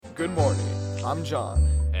Good morning, I'm John.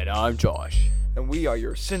 And I'm Josh. And we are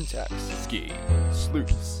your syntax Ski.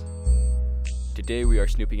 sleuths. Today we are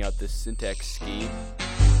snooping out this syntax ski.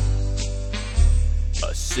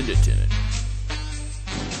 Asyndenton.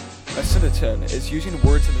 Asyndenton is using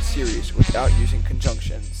words in a series without using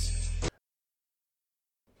conjunctions.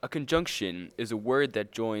 A conjunction is a word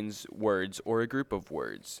that joins words or a group of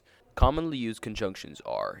words. Commonly used conjunctions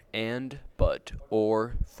are and, but,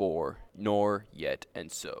 or, for, nor, yet,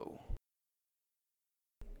 and so.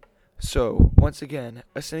 So, once again,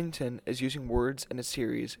 Asyndenton is using words in a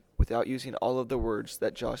series without using all of the words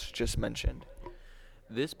that Josh just mentioned.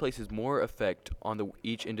 This places more effect on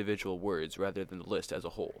each individual words rather than the list as a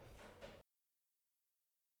whole.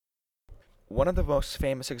 One of the most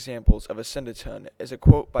famous examples of Asyndenton is a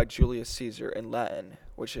quote by Julius Caesar in Latin,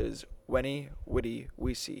 which is Veni, Vidi,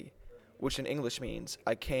 Vici, which in English means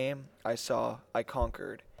I came, I saw, I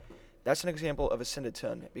conquered. That's an example of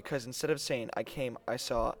Asyndenton because instead of saying I came, I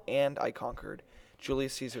saw, and I conquered,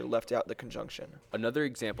 Julius Caesar left out the conjunction. Another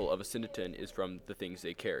example of Asyndenton is from the things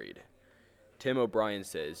they carried. Tim O'Brien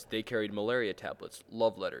says they carried malaria tablets,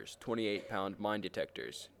 love letters, 28-pound mine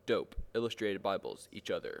detectors, dope, illustrated Bibles,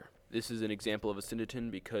 each other. This is an example of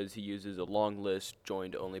Asyndenton because he uses a long list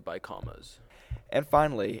joined only by commas. And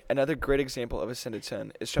finally, another great example of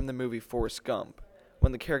Asyndenton is from the movie Forrest Gump,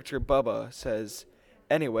 when the character Bubba says,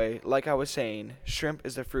 anyway, like I was saying, shrimp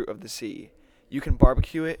is the fruit of the sea. You can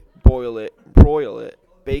barbecue it, boil it, broil it,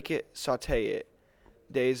 bake it, saute it.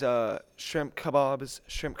 There's shrimp kebabs,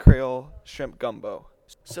 shrimp creole, shrimp gumbo.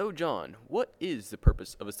 So, John, what is the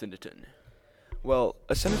purpose of Asyndenton? Well,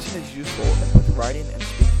 Asyndenton is useful in both writing and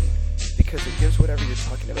speaking because it gives whatever you're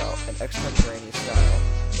talking about an extemporaneous style.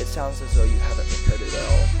 It sounds as though you haven't prepared it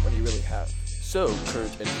at all when you really have. So,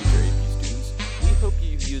 current and future AP students, we hope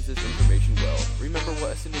you've used this information well. Remember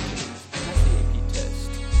what Asyndenton is. Pass the AP test.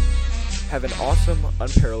 Have an awesome,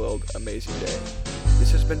 unparalleled, amazing day.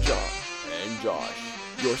 This has been John And Josh.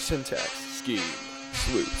 your syntax Ski.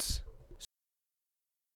 sleuths.